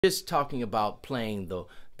Just talking about playing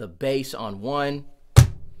the bass on 1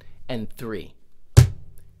 and 3,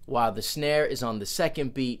 while the snare is on the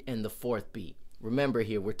second beat and the fourth beat. Remember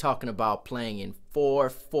here, we're talking about playing in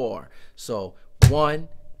 4/4. So 1,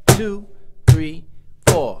 2, 3,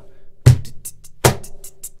 4.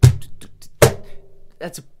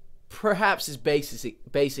 That's perhaps as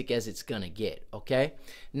basic as it's gonna get, okay?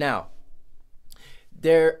 Now,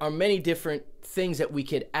 there are many different things that we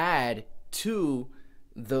could add to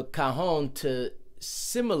the cajon to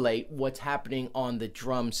simulate what's happening on the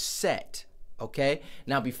drum set, okay?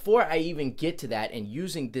 Now, before I even get to that and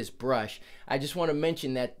using this brush, I just want to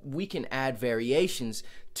mention that we can add variations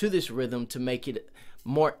to this rhythm to make it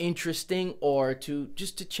more interesting, or to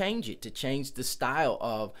change it, to change the style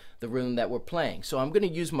of the rhythm that we're playing. So I'm going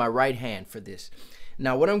to use my right hand for this.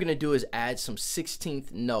 Now what I'm going to do is add some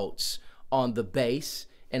 16th notes on the bass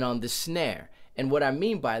and on the snare. And what I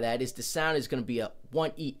mean by that is the sound is going to be a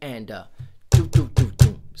 1E and a do do do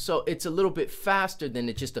do. So it's a little bit faster than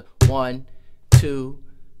it's just a 1, 2,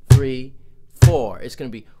 3, 4. It's going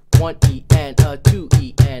to be 1E and a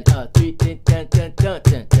 2E and a 3 dun dun dun dun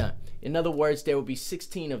dun dun. In other words, there will be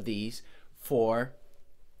 16 of these for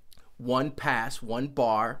one pass, one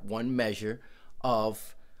bar, one measure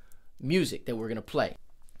of music that we're going to play.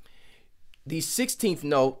 The 16th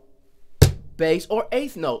note, bass, or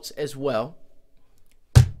 8th notes as well,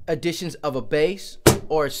 additions of a bass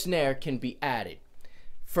or a snare can be added.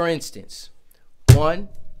 For instance, 1,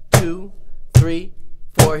 2, 3,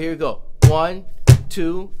 4. Here we go. 1,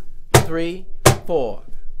 2, 3, 4.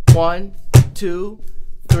 1, 2,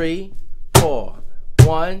 3, 4.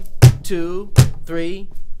 1, 2, 3,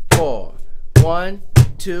 4. 1,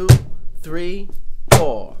 2, 3,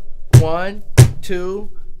 4. 1, 2,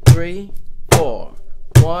 3, 4.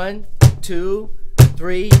 1, 2,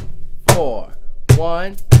 3, 4.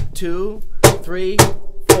 1, 2, 3,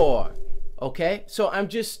 4. Okay, so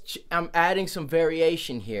I'm adding some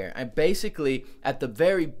variation here. I'm basically at the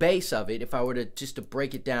very base of it. If I were to just to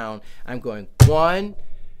break it down, I'm going 1.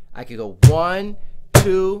 I could go 1,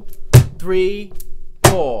 2, 3,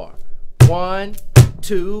 4. 1,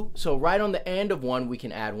 2. So right on the end of 1, we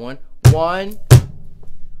can add 1. 1,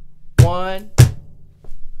 1,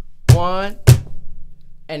 1.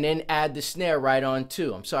 And then add the snare right on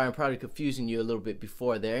 2. I'm sorry, I'm probably confusing you a little bit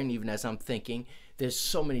before there, and even as I'm thinking, there's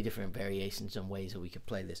so many different variations and ways that we could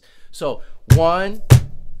play this. So 1,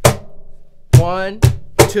 1,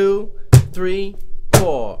 2, 3,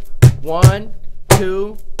 4. 1,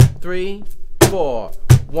 2, 3, 4.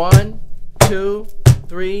 1, 2,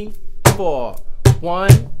 3, 4.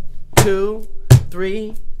 1, 2,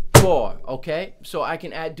 3, 4. Okay, so I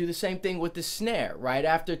can do the same thing with the snare. Right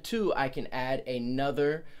after 2, I can add an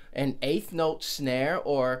 8th note snare,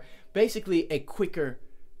 or basically a quicker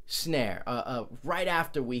snare right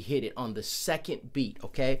after we hit it on the second beat.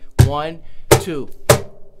 Okay, 1, 2.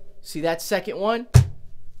 See that second one?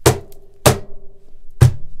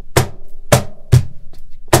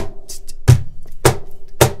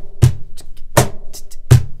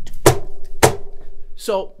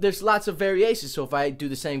 So there's lots of variations. So if I do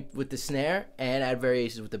the same with the snare and add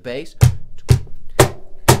variations with the bass.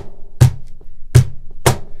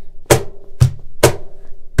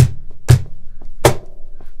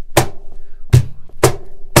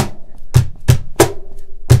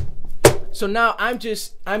 So now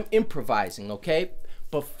I'm improvising, okay?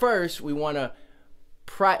 But first we want to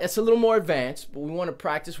it's a little more advanced, but we want to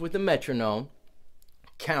practice with the metronome,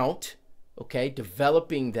 count, okay?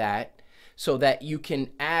 Developing that, so that you can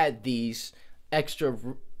add these extra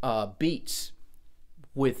beats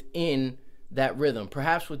within that rhythm.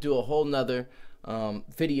 Perhaps we'll do a whole nother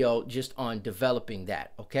video just on developing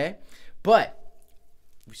that, okay? But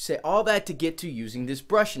we say all that to get to using this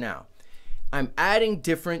brush now. I'm adding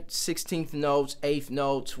different 16th notes, 8th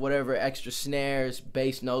notes, whatever extra snares,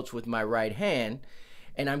 bass notes with my right hand,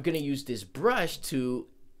 and I'm going to use this brush to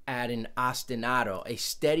add an ostinato, a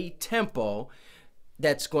steady tempo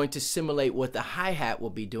that's going to simulate what the hi-hat will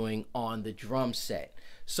be doing on the drum set.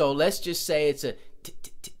 So let's just say it's a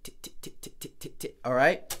all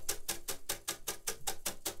right?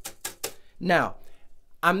 Now,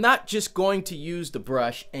 I'm not just going to use the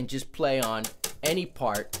brush and just play on any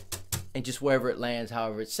part and just wherever it lands,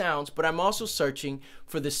 however it sounds, but I'm also searching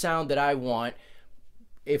for the sound that I want,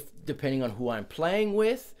 depending on who I'm playing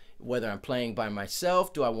with, whether I'm playing by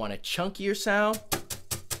myself. Do I want a chunkier sound?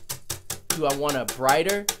 Do I want a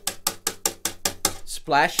brighter,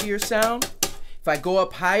 splashier sound? If I go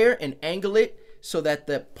up higher and angle it so that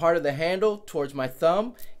the part of the handle towards my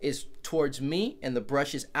thumb is towards me and the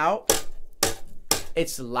brush is out,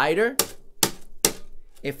 it's lighter.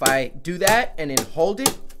 If I do that and then hold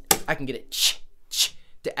it, I can get it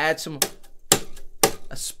to add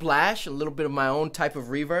a splash, a little bit of my own type of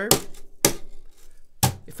reverb.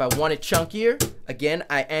 If I want it chunkier, again,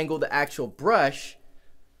 I angle the actual brush,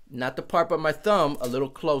 not the part by my thumb, a little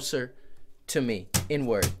closer to me,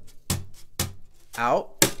 inward,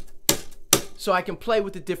 out, so I can play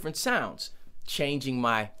with the different sounds, changing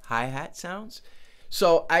my hi-hat sounds.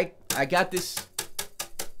 So I got this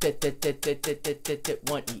 1 E and a 2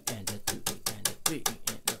 E and a 3 E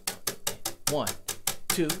and a 1,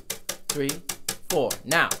 2, 3, 4.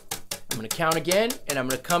 Now I'm gonna count again, and I'm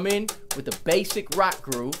gonna come in with a basic rock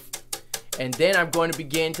groove, and then I'm going to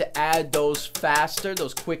begin to add those faster,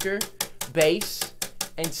 those quicker bass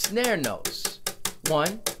and snare notes.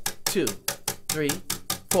 1, 2, 3,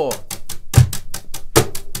 4.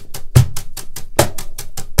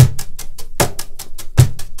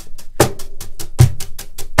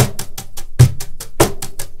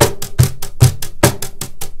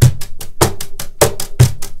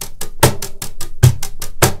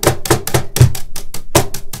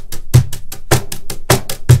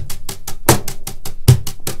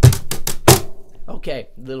 Okay,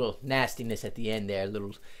 little nastiness at the end there, a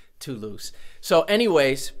little too loose. So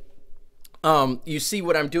anyways, you see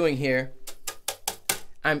what I'm doing here.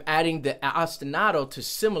 I'm adding the ostinato to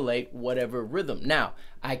simulate whatever rhythm. Now,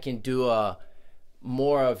 I can do a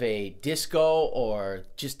more of a disco or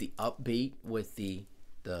just the upbeat with the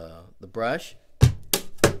brush.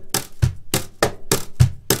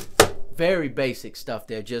 Very basic stuff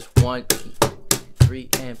there, just 1, 3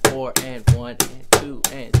 and 4 and 1 and 2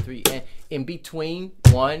 and 3 and in between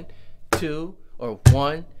 1, 2 or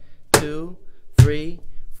 1, 2, 3,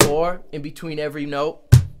 4 in between every note.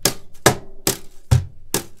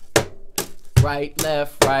 Right,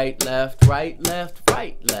 left, right, left, right, left,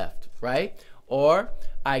 right, left, right? Or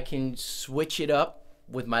I can switch it up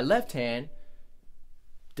with my left hand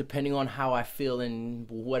depending on how I feel and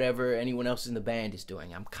whatever anyone else in the band is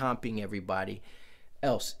doing. I'm comping everybody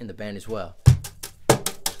else in the band as well.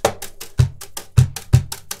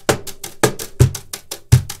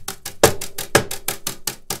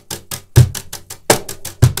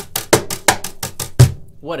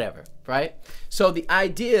 Whatever, right? So the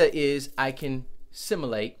idea is I can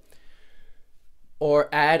simulate or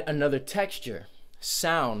add another texture,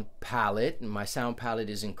 sound palette, and my sound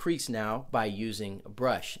palette is increased now by using a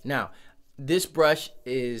brush. Now, this brush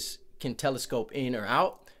can telescope in or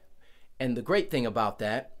out, and the great thing about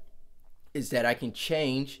that is that I can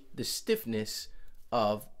change the stiffness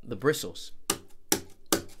of the bristles,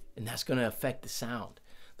 and that's going to affect the sound.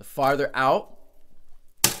 The farther out,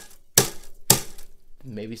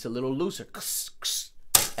 maybe it's a little looser,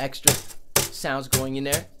 extra sounds going in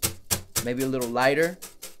there, maybe a little lighter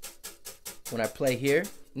when I play here.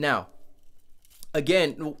 Now,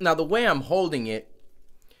 again, the way I'm holding it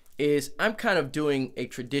is I'm kind of doing a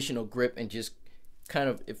traditional grip, and just kind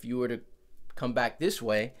of, if you were to come back this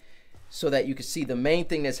way so that you can see, the main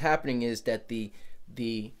thing that's happening is that the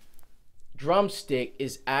drumstick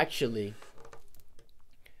is actually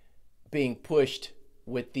being pushed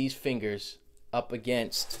with these fingers up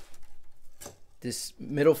against this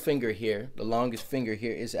middle finger here. The longest finger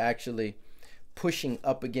here is actually pushing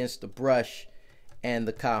up against the brush and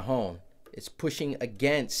the cajon. It's pushing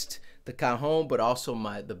against the cajon, but also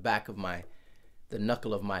the back of the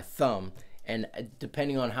knuckle of my thumb. And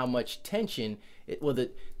depending on how much tension, the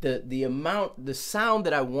sound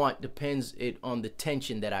that I want depends on the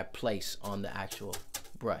tension that I place on the actual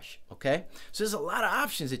brush. Okay, so there's a lot of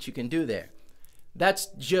options that you can do there. That's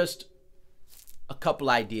just a couple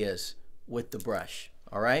ideas with the brush.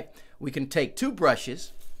 All right, we can take two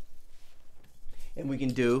brushes and we can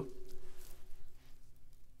do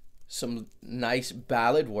some nice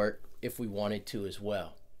ballad work if we wanted to as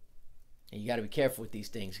well. And you got to be careful with these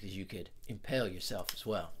things because you could impale yourself as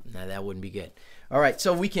well. Now that wouldn't be good. All right,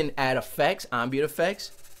 so we can add effects, ambient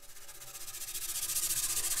effects.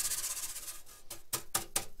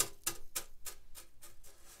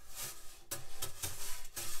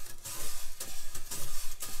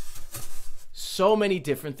 So many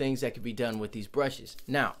different things that could be done with these brushes.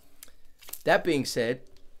 Now, that being said,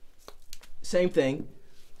 same thing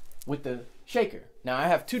with the shaker. Now, I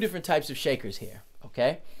have two different types of shakers here,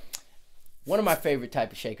 okay? One of my favorite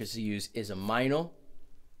type of shakers to use is a Meinl,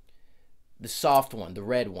 the soft one, the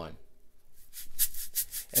red one.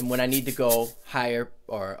 And when I need to go higher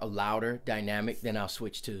or a louder dynamic, then I'll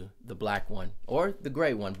switch to the black one or the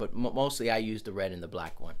gray one, but mostly I use the red and the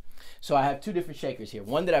black one. So I have two different shakers here.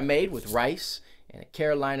 One that I made with rice and a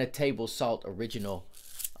Carolina table salt original.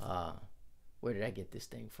 Where did I get this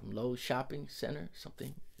thing from? Lowe's Shopping Center,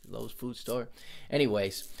 something, Lowe's food store.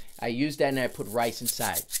 Anyways, I used that and I put rice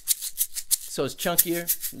inside. So it's chunkier,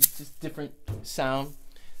 it's just different sound.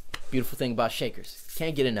 Beautiful thing about shakers.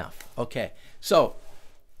 Can't get enough. Okay, so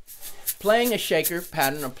playing a shaker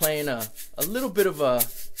pattern, I'm playing a little bit of a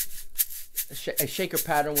shaker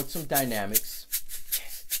pattern with some dynamics.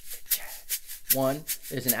 One,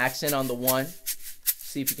 there's an accent on the one.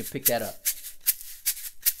 See if you can pick that up.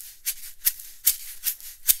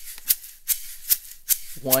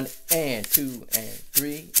 One and two and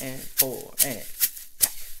three and four and.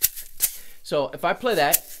 So if I play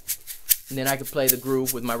that, and then I can play the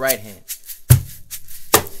groove with my right hand.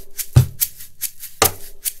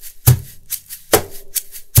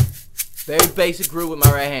 Very basic groove with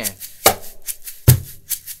my right hand.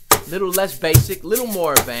 Little less basic, little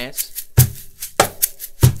more advanced.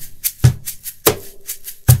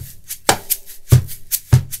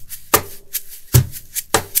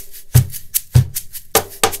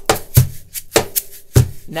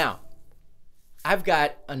 Now, I've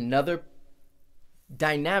got another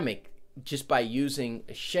dynamic just by using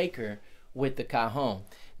a shaker with the cajon.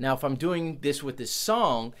 Now, if I'm doing this with this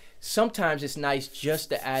song, sometimes it's nice just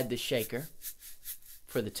to add the shaker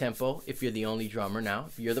for the tempo if you're the only drummer. Now,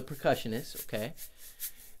 if you're the percussionist, okay?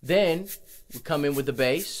 Then we come in with the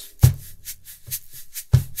bass.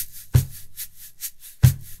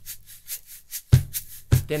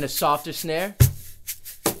 Then a softer snare.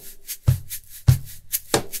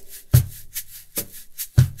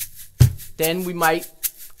 Then we might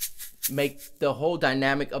make the whole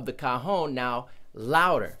dynamic of the cajon now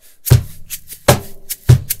louder.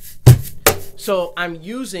 So I'm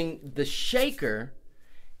using the shaker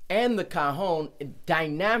and the cajon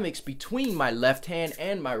dynamics between my left hand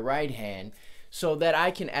and my right hand so that I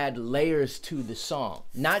can add layers to the song.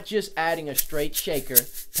 Not just adding a straight shaker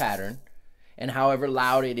pattern and however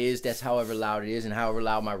loud it is, that's however loud it is, and however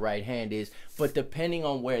loud my right hand is, but depending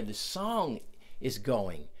on where the song is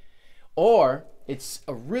going. Or it's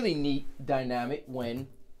a really neat dynamic when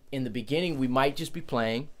in the beginning we might just be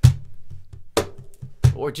playing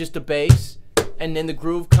or just the bass, and then the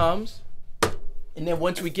groove comes, and then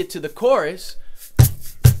once we get to the chorus,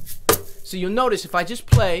 so you'll notice if I just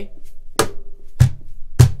play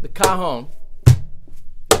the cajon,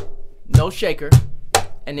 no shaker,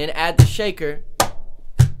 and then add the shaker,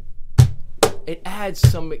 it adds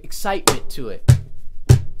some excitement to it.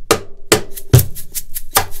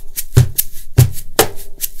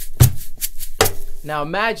 Now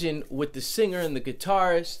imagine with the singer and the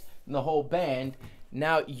guitarist and the whole band,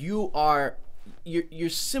 now you're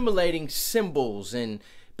simulating cymbals, and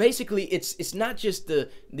basically it's not just the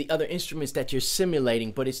other instruments that you're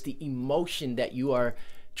simulating, but it's the emotion that you are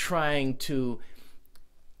trying to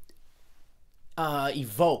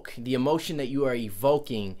evoke, the emotion that you are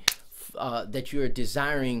evoking, that you are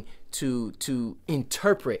desiring to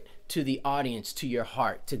interpret to the audience, to your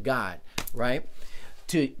heart, to God, right?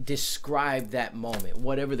 To describe that moment,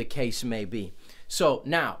 whatever the case may be. So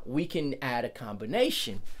now we can add a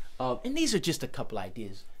combination of, and these are just a couple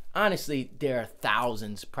ideas. Honestly, there are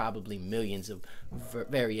thousands, probably millions of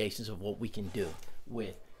variations of what we can do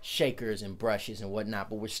with shakers and brushes and whatnot,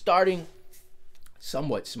 but we're starting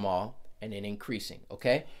somewhat small and then increasing,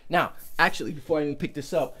 okay? Now, actually, before I even pick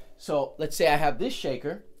this up, so let's say I have this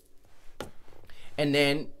shaker, and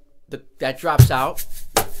then that drops out.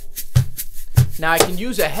 Now I can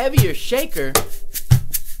use a heavier shaker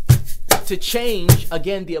to change,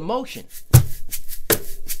 again, the emotion.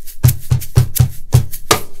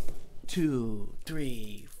 2,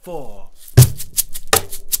 3, 4.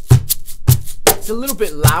 It's a little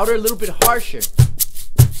bit louder, a little bit harsher.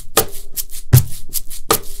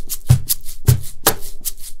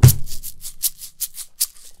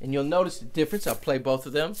 And you'll notice the difference. I'll play both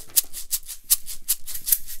of them.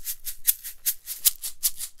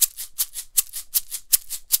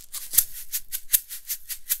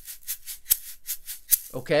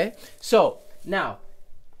 Okay, so now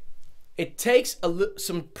it takes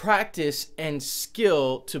some practice and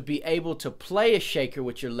skill to be able to play a shaker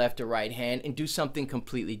with your left or right hand and do something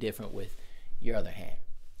completely different with your other hand.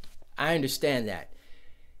 I understand that.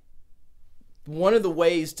 One of the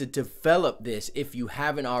ways to develop this, if you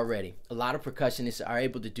haven't already, a lot of percussionists are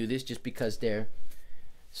able to do this just because they're,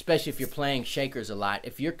 especially if you're playing shakers a lot,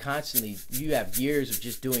 if you're constantly, you have years of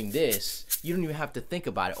just doing this, you don't even have to think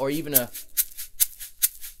about it, or even a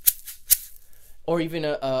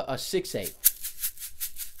 6/8,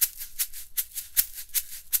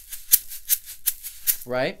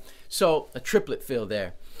 right? So a triplet fill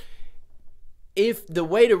there. If the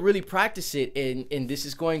way to really practice it, and this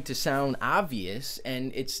is going to sound obvious,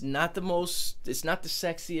 and it's not the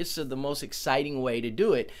sexiest or the most exciting way to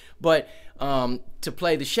do it, but to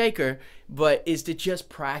play the shaker, but is to just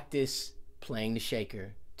practice playing the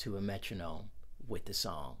shaker to a metronome with the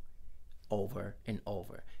song over and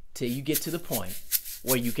over till you get to the point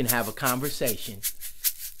where you can have a conversation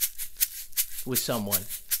with someone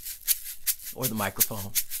or the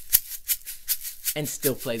microphone and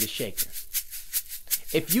still play the shaker.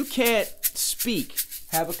 If you can't speak,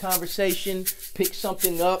 have a conversation, pick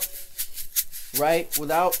something up, right,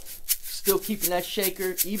 without still keeping that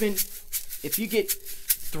shaker, even if you get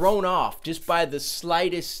thrown off just by the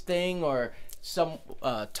slightest thing or some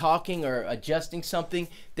talking or adjusting something,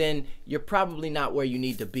 then you're probably not where you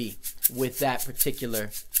need to be with that particular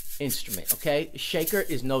instrument, okay? Shaker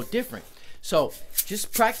is no different. So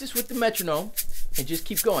just practice with the metronome and just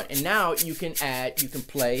keep going. And now you can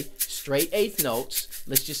play straight eighth notes,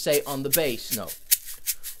 let's just say on the bass note.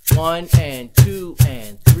 1 and 2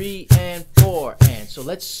 and 3 and 4 and. So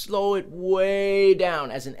let's slow it way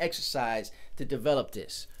down as an exercise to develop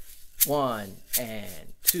this. 1 and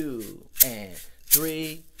 2 and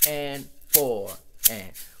 3 and 4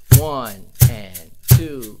 and 1 and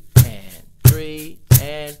 2 and 3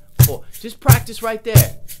 and 4. Just practice right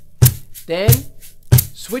there. Then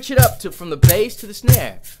switch it up to from the bass to the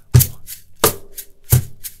snare.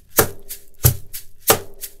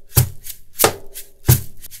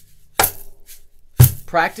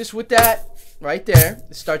 Practice with that right there.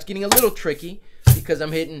 It starts getting a little tricky because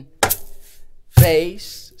I'm hitting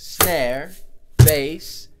bass, snare,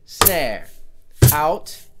 bass, snare.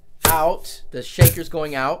 Out, out. The shaker's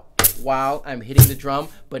going out while I'm hitting the drum.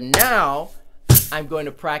 But now I'm going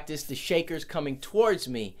to practice the shakers coming towards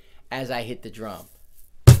me as I hit the drum.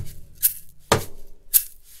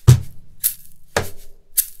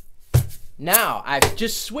 Now I've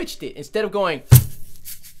just switched it. Instead of going,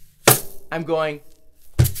 I'm going.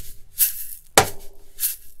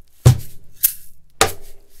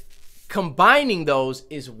 Combining those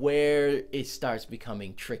is where it starts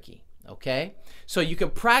becoming tricky, okay? So you can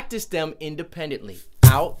practice them independently.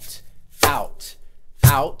 Out, out,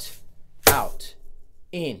 out, out,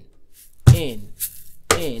 in, in,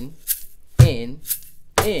 in, in,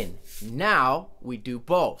 in. Now we do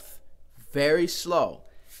both. Very slow.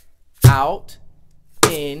 Out,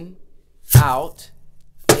 in, out,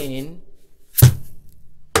 in.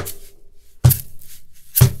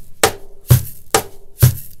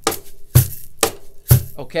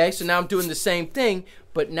 Okay, so now I'm doing the same thing,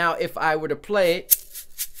 but now if I were to play it,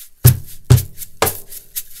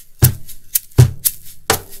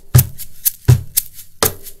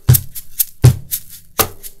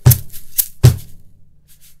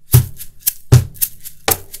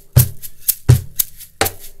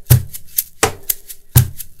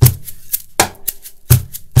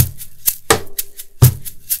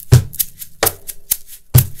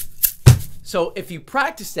 so if you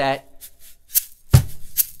practice that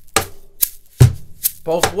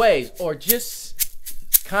both ways, or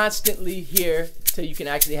just constantly here till you can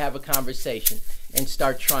actually have a conversation and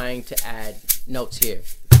start trying to add notes here.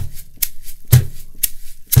 2,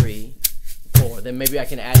 3, 4. Then maybe I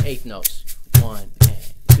can add eighth notes. 1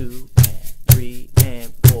 and 2 and 3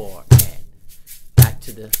 and 4 and back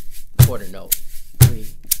to the quarter note. 3,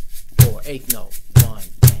 4. Eighth note. 1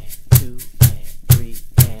 and 2 and 3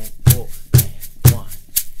 and 4 and 1,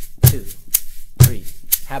 2, 3.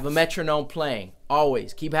 Have a metronome playing.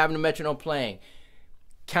 Always keep having the metronome playing.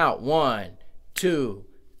 Count 1, 2,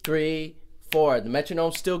 3, 4. The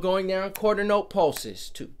metronome's still going there on quarter note pulses.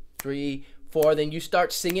 2, 3, 4. Then you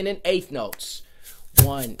start singing in eighth notes.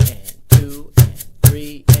 1 and 2 and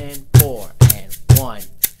 3 and 4 and 1,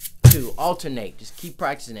 2. Alternate. Just keep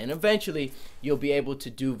practicing, and eventually you'll be able to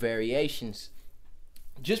do variations.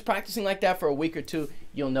 Just practicing like that for a week or two,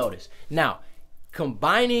 you'll notice. Now,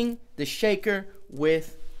 combining the shaker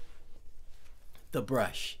with the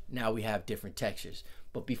brush, now we have different textures.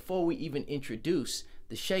 But before we even introduce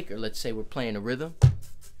the shaker, let's say we're playing a rhythm.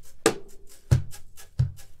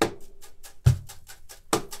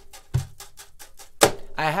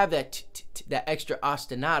 I have that extra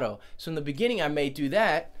ostinato. So in the beginning I may do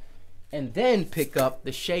that and then pick up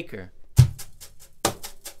the shaker.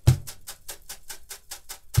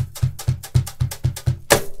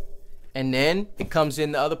 And then it comes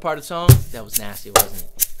in the other part of the song. That was nasty, wasn't it?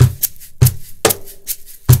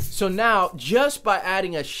 So now, just by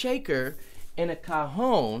adding a shaker and a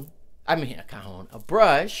cajon, a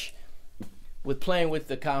brush, with playing with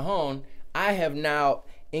the cajon, I have now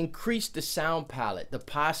increased the sound palette, the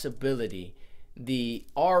possibility, the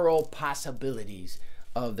aural possibilities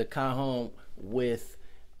of the cajon with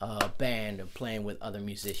a band and playing with other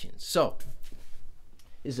musicians. So,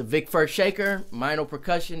 is a Vic First shaker, Mino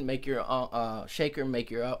percussion. Make your shaker,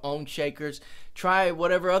 make your own shakers. Try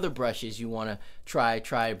whatever other brushes you want to try.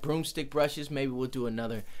 Try broomstick brushes. Maybe we'll do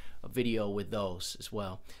another video with those as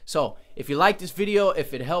well. So if you like this video,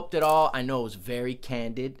 if it helped at all, I know it was very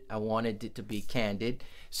candid. I wanted it to be candid.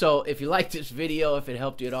 So if you like this video, if it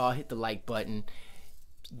helped you at all, hit the like button.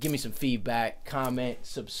 Give me some feedback, comment,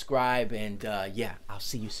 subscribe, and yeah, I'll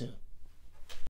see you soon.